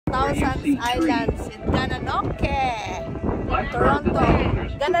where you see Islands trees. in Gananoque, I've heard that Toronto. the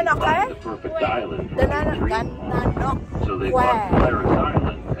owners couldn't find the Gananoque? perfect island for their dream home, Gananoque. so they bought Pirates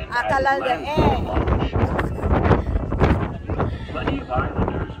Island and added land to the Plenty of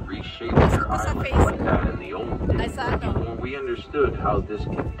islanders reshaped their islands like that in the old days before we understood how this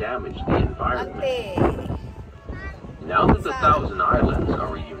can damage the environment. Now that the Thousand Islands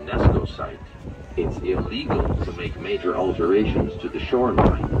are a UNESCO site, it's illegal to make major alterations to the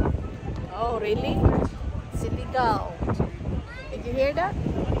shoreline. Oh, really? It's illegal. Did you hear that?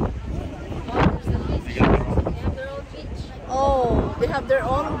 Oh, they have their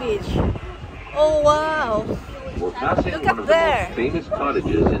own beach. Oh, wow. We're passing Look one up of there. the most famous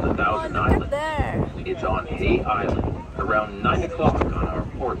cottages in the Thousand Look Islands. up there. It's on Hay Island, around 9 o'clock on our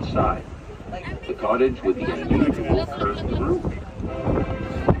port side. The cottage with the unusual curved roof.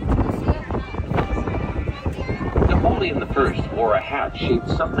 Napoleon I wore a hat shaped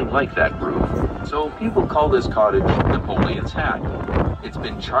something like that roof, so people call this cottage Napoleon's Hat. It's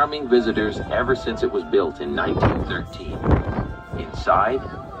been charming visitors ever since it was built in 1913. Inside,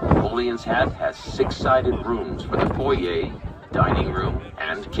 Napoleon's Hat has 6-sided rooms for the foyer, dining room,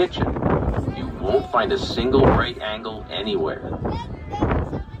 and kitchen. You won't find a single right angle anywhere.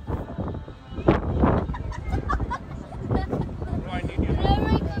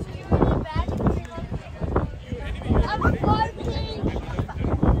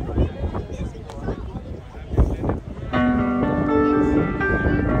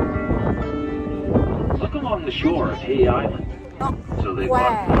 Look along the shore of Hay Island. So they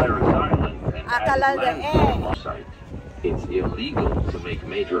bought Pirates Island and added land to the site. It's illegal to make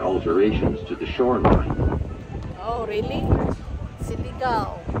major alterations to the shoreline. Oh, really? It's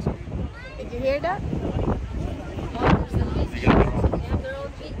illegal. Did you hear that?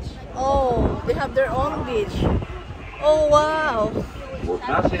 Oh, they have their own beach. Oh, wow. We're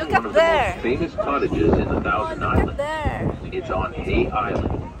passing Look one up of the there. most famous cottages in the Thousand Look up Islands. there. It's on Hay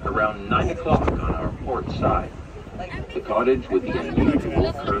Island, around 9 o'clock on our port side. The cottage with the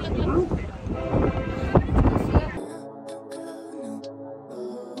unusual curved roof.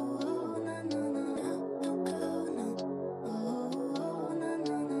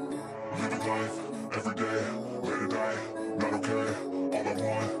 Living life, every day, late at night, not okay. All I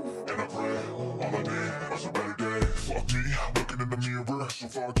want, and I pray, all I need are some better days. Fuck me, looking in the mirror, so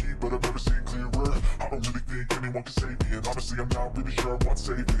foggy, but I've never seen clearer. I don't really think anyone can save me, and honestly I'm not really sure what's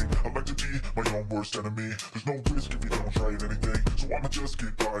saving. I like to be my own worst enemy. There's no risk if you don't try anything, so I'ma just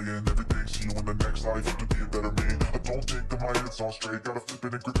keep buying everything. See you in the next life, to be a better me. I don't think that my head's on straight, gotta flip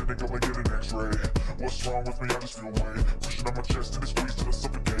it and grip it and go and get an x-ray. What's wrong with me? I just feel weight pushing on my chest and it squeezes till I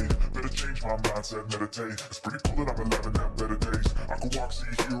suffocate. Better change my mindset, meditate. It's pretty cool that I'm alive and have better days. I could walk, see,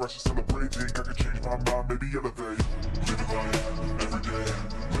 hear, I should celebrate. Think I could change my mind, maybe elevate. Living life, every day,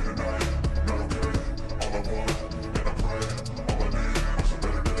 late at night, not okay. All I want, and I pray, all I need are some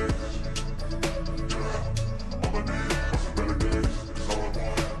better days. Yeah, all I need are some better days. Cause all I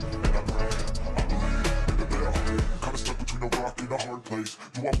want, and I pray, I believe in the better days. Kinda stuck between a rock and a hard place.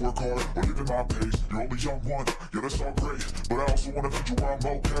 Do I work hard or live in my pace? You're only young one, yeah that's all great, but I also wanna make sure I'm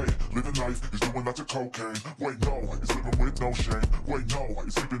okay. Living life is doing lots of cocaine. Wait no, it's living with no shame. Wait no,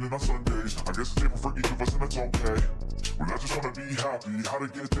 it's sleeping in on Sundays. I guess it's different for each of us and that's okay. Well I just wanna be happy, how to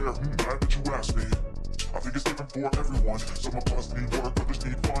get there? Glad that you asked me. I think it's different for everyone. Some of us need work, others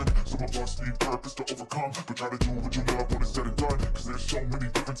need fun. Some of us need purpose to overcome. But try to do what you love when it's said and done. Cause there's so many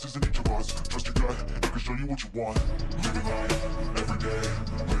differences in each of us. Trust your gut, it can show you what you want. Living life, every day,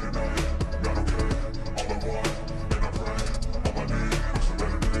 late at night, not okay. All I want, and I pray, all I need are some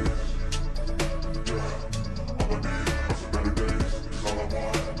better days. Yeah, all I need are some better days. Cause all I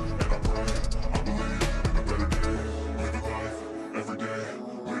want, and I pray, I believe in the better days. Living life, every day,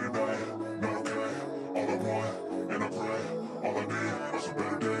 late at night, not okay. All I want, and I pray, all I need are some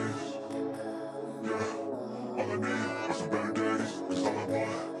better days. Yeah, all I need are some better days. Cause all I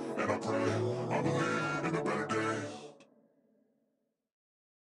want, and I pray, I believe in the better days.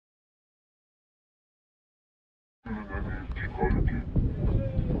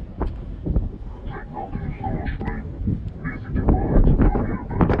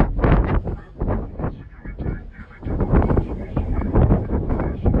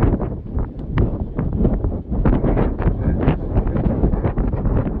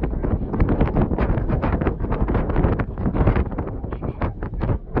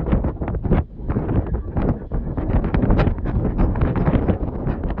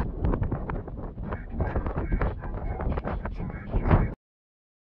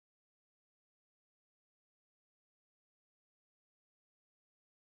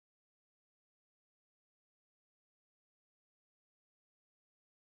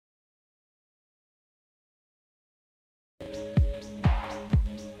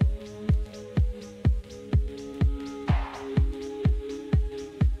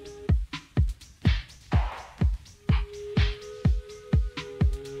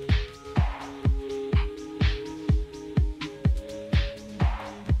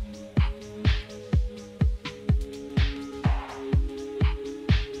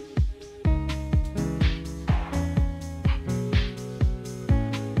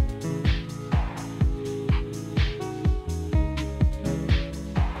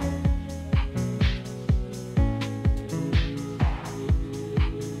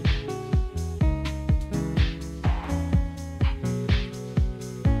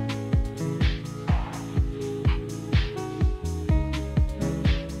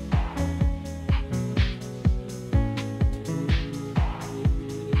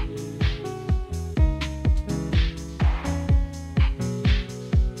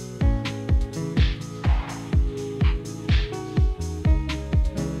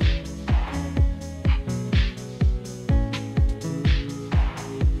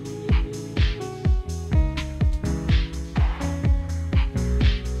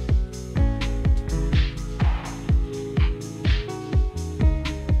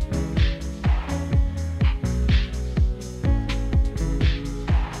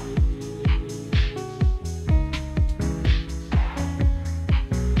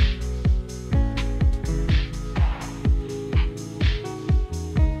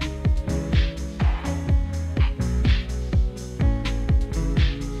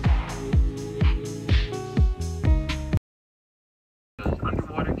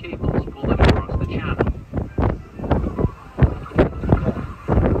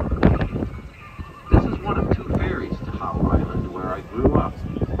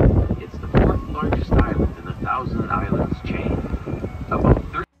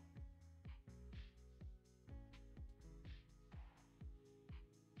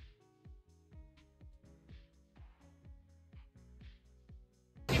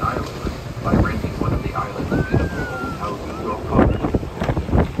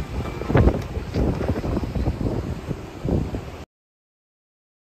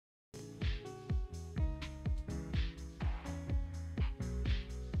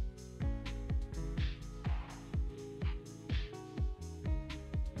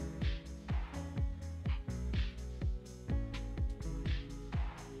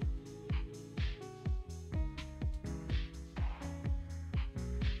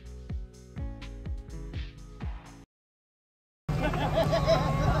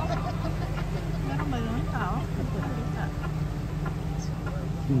 Meron ba yung tao?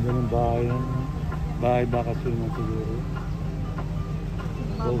 Yung ganun bahay bakasyon na siguro.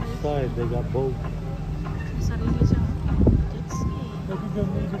 Both sides, they got both. Sarili siyang jet ski.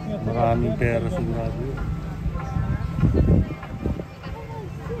 Maraming pera sigurado.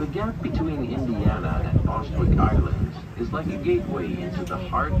 The gap between Indiana and Bostwick Islands is like a gateway into the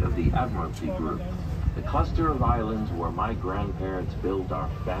heart of the Admiralty Group, the cluster of islands where my grandparents built our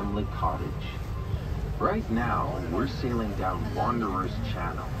family cottage. Right now, we're sailing down Wanderer's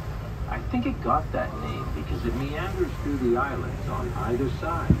Channel. I think it got that name because it meanders through the islands on either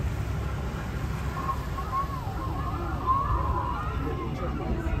side.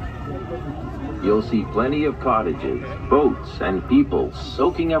 You'll see plenty of cottages, boats, and people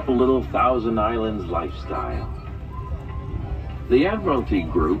soaking up a little Thousand Islands lifestyle. The Admiralty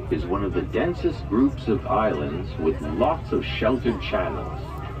Group is one of the densest groups of islands with lots of sheltered channels.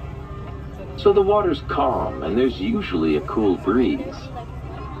 So the water's calm and there's usually a cool breeze.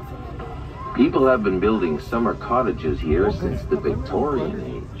 People have been building summer cottages here since the Victorian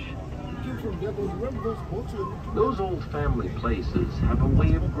age. Those old family places have a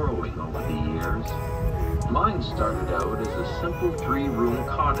way of growing over the years. Mine started out as a simple 3-room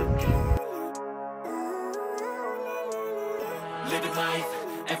cottage. Living life,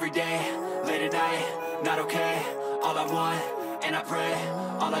 every day, late at night, not okay. All I want, and I pray,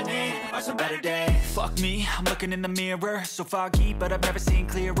 all I need are some better days. Fuck me, I'm looking in the mirror, so foggy, but I've never seen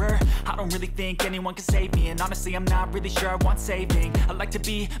clearer. I don't really think anyone can save me, and honestly I'm not really sure I want saving. I like to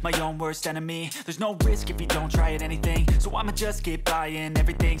be my own worst enemy. There's no risk if you don't try at anything, so I'ma just keep buying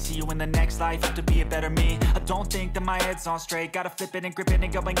everything. See you in the next life, have to be a better me. I don't think that my head's on straight, gotta flip it and grip it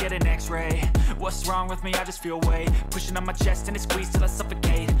and go and get an x-ray. What's wrong with me? I just feel weight pushing on my chest and it squeezes till I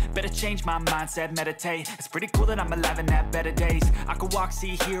suffocate. Better change my mindset, meditate. It's pretty cool that I'm alive and have better days. I could walk,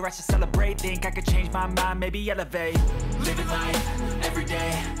 see, hear, I should celebrate. Think I could change my mind, maybe elevate. Living life, every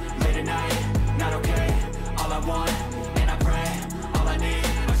day, late at night, not okay. All I want, and I pray, all I need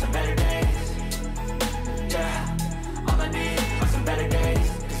are some better days. Yeah, all I need are some better days.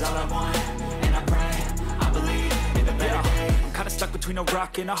 Cause all I want, and I pray, I believe in the better days. I'm kinda stuck between a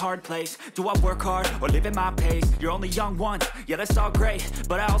rock and a hard place. Do I work hard or live at my pace? You're only young once, yeah that's all great,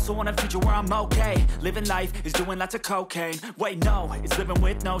 but I also want a future where I'm okay. Living life is doing lots of cocaine. Wait no, it's living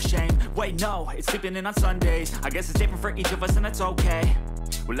with no shame. Wait no, it's sleeping in on Sundays. I guess it's different for each of us and that's okay.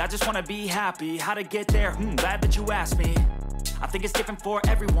 Well I just wanna be happy, how to get there? Glad that you asked me. I think it's different for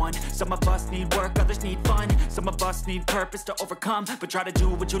everyone. Some of us need work, others need fun. Some of us need purpose to overcome. But try to do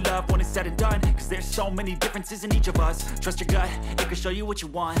what you love when it's said and done. Cause there's so many differences in each of us. Trust your gut, it can show you what you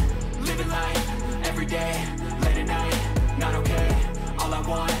want. Living life, every day, late at night, not okay. All I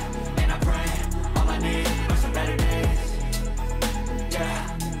want, and I pray, all I need are some better days.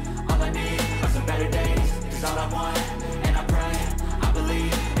 Yeah, all I need are some better days. Cause all I want, and I pray, I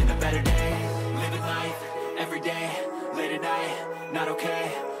believe in the better days. Living life, every day, late at night, not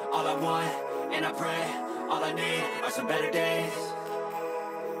okay. All I want, and I pray, all I need are some better days.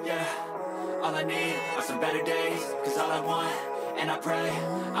 Yeah, all I need are some better days. Cause all I want, and I pray,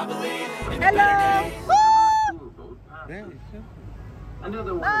 I believe in the better days.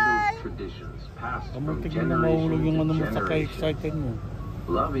 Another one of those traditions passed from Kamuntik na mahulog yung ano mo sa generation. ka-excited mo.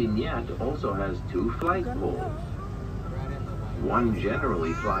 La Vignette also has 2 flagpoles. One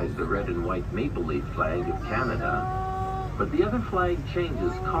generally flies the red and white maple leaf flag of Canada, but the other flag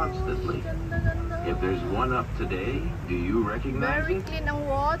changes constantly. If there's one up today, do you recognize Very it? clean ang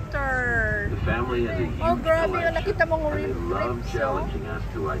water. The family has a huge Oh, grabe yun. Nakita mong collection, and they love rips, oh. challenging us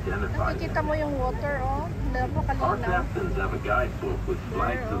to identify Nakikita them. mo yung water, oh. Our Napakalinaw. captains have a guidebook with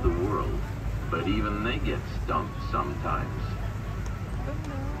flags of the world, but even they get stumped sometimes.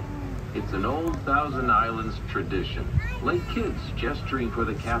 It's an old Thousand Islands tradition, like kids gesturing for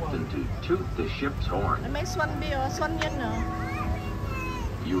the captain to toot the ship's horn. May swan bee, oh. Swan yan, oh.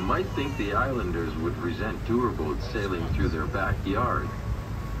 You might think the islanders would resent tour boats sailing through their backyard,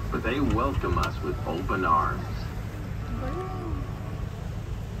 but they welcome us with open arms.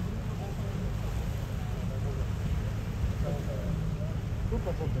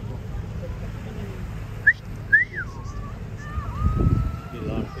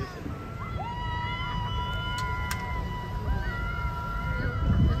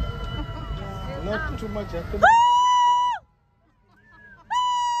 Not too much.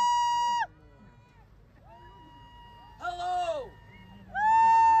 Hello!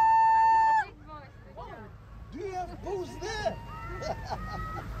 Do you have booze there?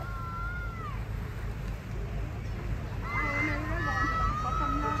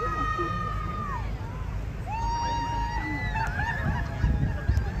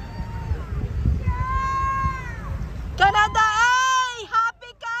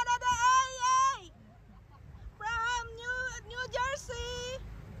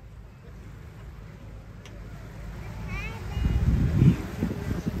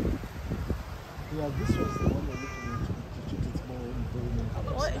 Yeah, this was the one we're looking into. It's more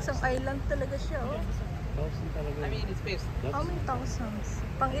environmental. Oh, isang island talaga siya, oh. Thousand talaga. How many thousands?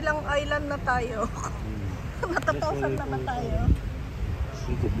 Pang ilang island na tayo? Nata-thousand na ba tayo? It's a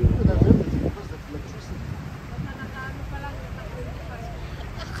Look beautiful. at that everything because of electricity.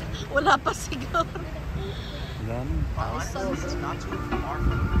 Wala pa siguro. Yan. Thousands. What a nice ganda.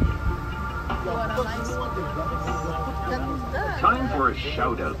 Time for a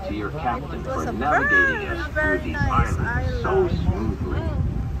shout out to your captain It was for a navigating us through very the nice island so island. smoothly.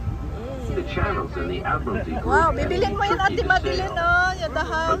 The channels in the Admiralty Group Wow, can bibilin be mo yun tricky Ate to Madeline, sail. oh. Yung the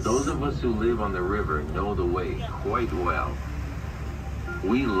But house. those of us who live on the river know the way quite well.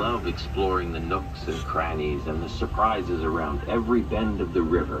 We love exploring the nooks and crannies and the surprises around every bend of the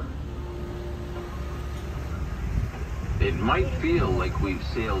river. It might feel like we've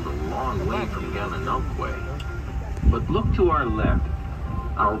sailed a long way from Gananoque, but look to our left,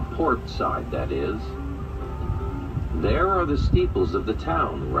 our port side that is. There are the steeples of the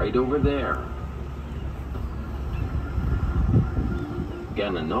town right over there.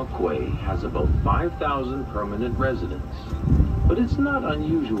 Gananoque has about 5,000 permanent residents, but it's not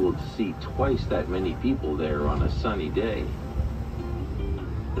unusual to see twice that many people there on a sunny day.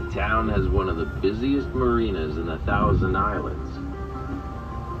 The town has one of the busiest marinas in the Thousand Islands.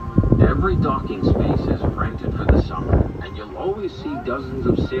 Every docking space is rented for the summer, and you'll always see dozens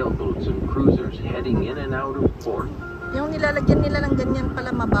of sailboats and cruisers heading in and out of port. Yung nilalagyan nila ng ganyan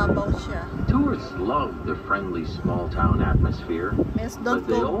pala mababaw siya. Tourists love the friendly small town atmosphere, Means but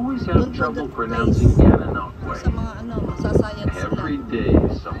they always don't have go trouble that pronouncing place. Gananoque. Sa mga ano, masasayad sila. Every day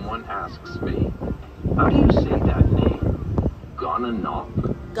someone asks me, how do you say that name?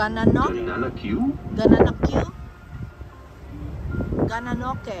 Gananoque? Gananoque? Gananoque? Gananoque?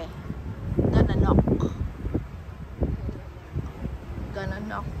 Gananoque. Gananoque. Gananoque.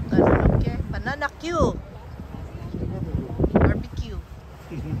 Gananoque. Bananaque. Barbecue.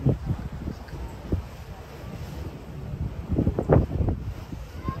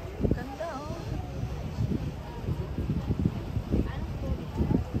 Ganda, oh.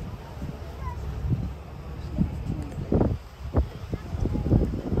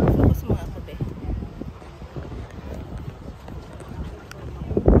 Focus mo ako, be.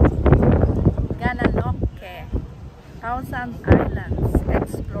 Gananoque. Thousand Islands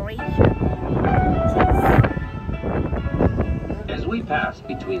Exploration. As we pass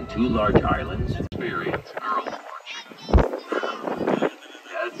between two large islands, experience girl watching.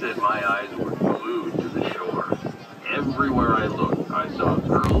 That's it, my eyes were glued to the shore. Everywhere I looked, I saw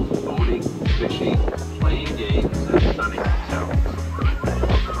girls boating, fishing, playing games, and sunning themselves.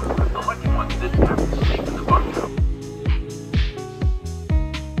 The lucky ones didn't have to sleep in the bunkhouse.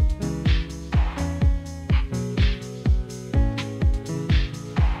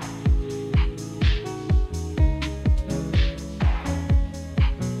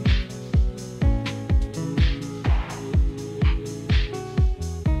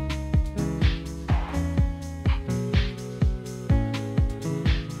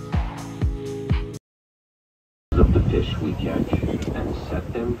 Of the fish we catch and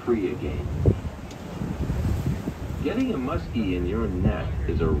set them free again. Getting a muskie in your net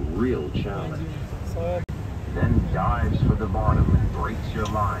is a real challenge. Then dives for the bottom and breaks your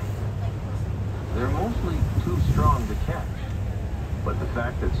line. They're mostly too strong to catch, but the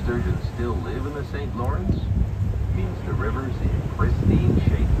fact that sturgeon still live in the St. Lawrence means the river's in pristine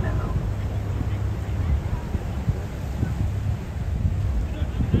shape now.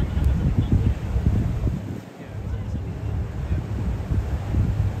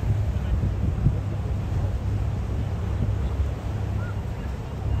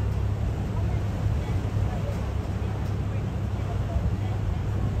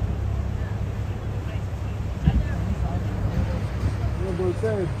 They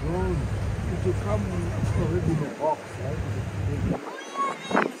say a drone, it will come already in a box, right?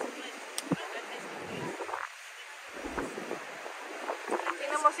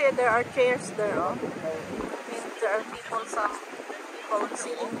 Tingnan mo siya, there are chairs there, oh. I mean, there are people, some people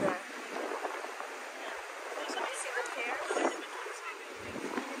sitting there. You see the chairs?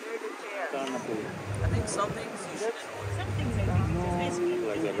 There are the chairs. I think some things you should.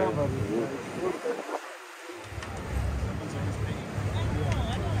 Like a Covered.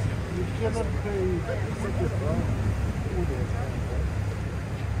 You cannot pay ticket, right?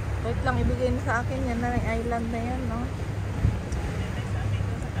 Wait lang, ibigay mo sa akin yan na yung island na yan, no?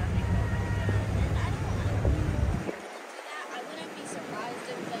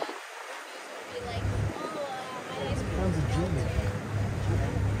 Sounds a genius.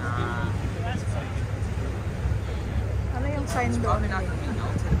 Ano yung sign doon? Probably not going to be no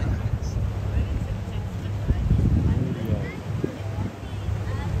 10 minutes.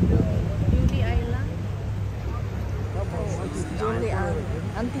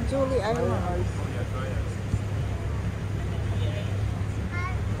 island.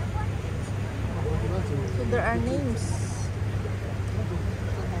 So there are names.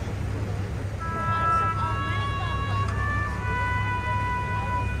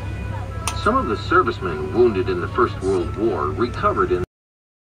 Some of the servicemen wounded in the First World War recovered in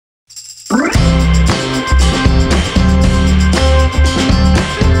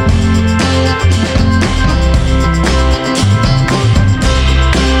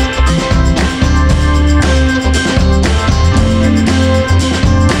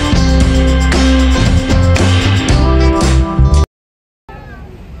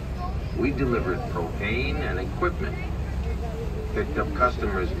We delivered propane and equipment, picked up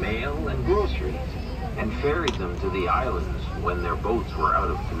customers' mail and groceries, and ferried them to the islands when their boats were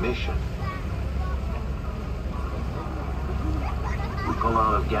out of commission. We pull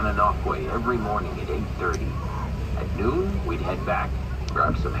out of Gananoque every morning at 8:30. At noon, we'd head back,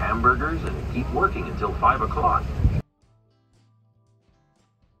 grab some hamburgers, and keep working until 5 o'clock.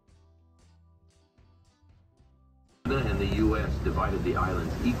 Canada and the U.S. divided the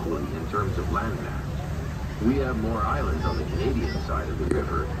islands equally in terms of landmass. We have more islands on the Canadian side of the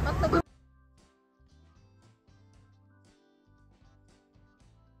river.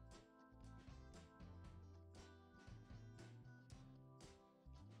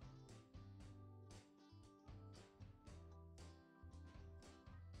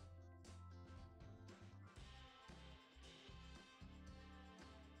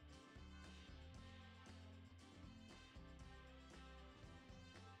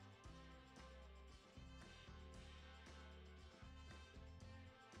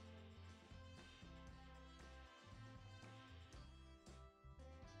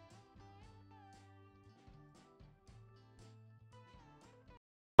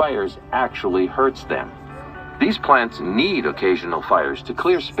 Fires actually hurts them. These plants need occasional fires to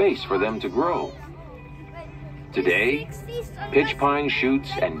clear space for them to grow. Today, pitch pine shoots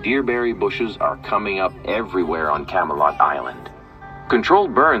and deerberry bushes are coming up everywhere on Camelot Island.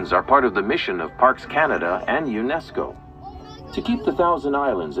 Controlled burns are part of the mission of Parks Canada and UNESCO to keep the Thousand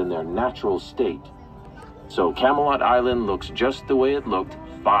Islands in their natural state. So Camelot Island looks just the way it looked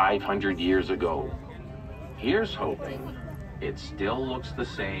 500 years ago. Here's hoping it still looks the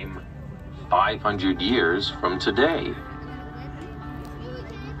same 500 years from today.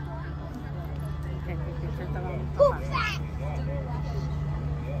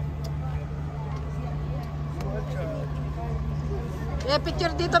 Yeah, picture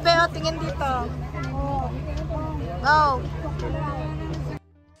dito, Beo. Tingin dito. Go.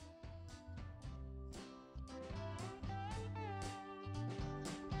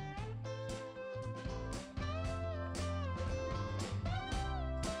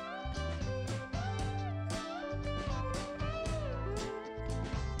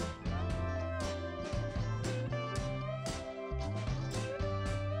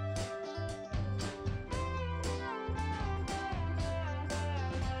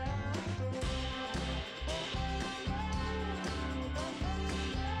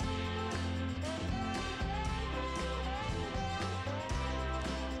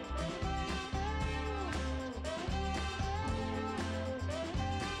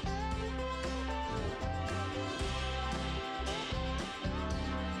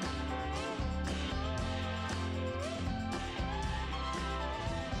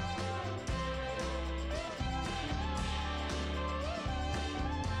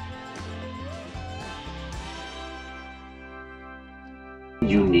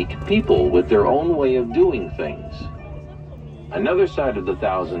 Unique people with their own way of doing things. Another side of the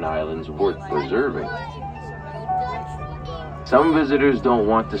Thousand Islands worth preserving. Some visitors don't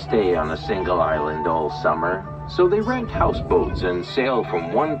want to stay on a single island all summer, so they rent houseboats and sail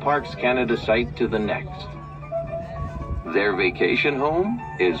from one Parks Canada site to the next. Their vacation home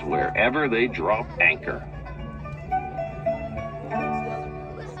is wherever they drop anchor.